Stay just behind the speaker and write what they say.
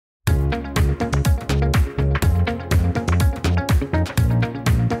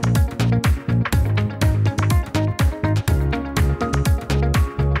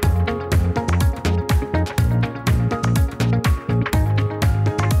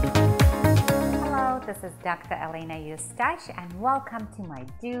this is Dr. Elena Eustache and welcome to my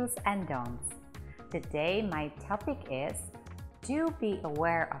do's and don'ts. Today my topic is, do be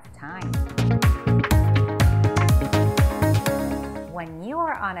aware of time. When you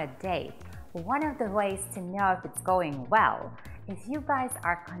are on a date, one of the ways to know if it's going well, if you guys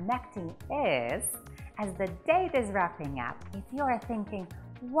are connecting is, as the date is wrapping up, if you are thinking,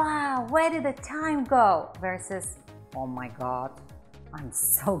 wow, where did the time go? Versus, oh my God, I'm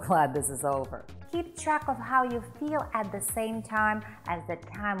so glad this is over. Keep track of how you feel at the same time as the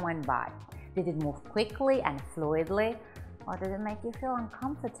time went by. Did it move quickly and fluidly, or did it make you feel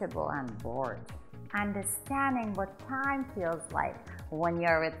uncomfortable and bored? Understanding what time feels like when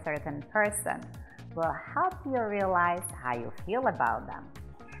you're with a certain person will help you realize how you feel about them.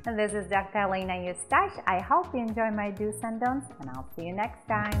 And this is Dr. Elena Eustache. I hope you enjoy my do's and don'ts, and I'll see you next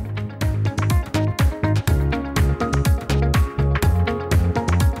time.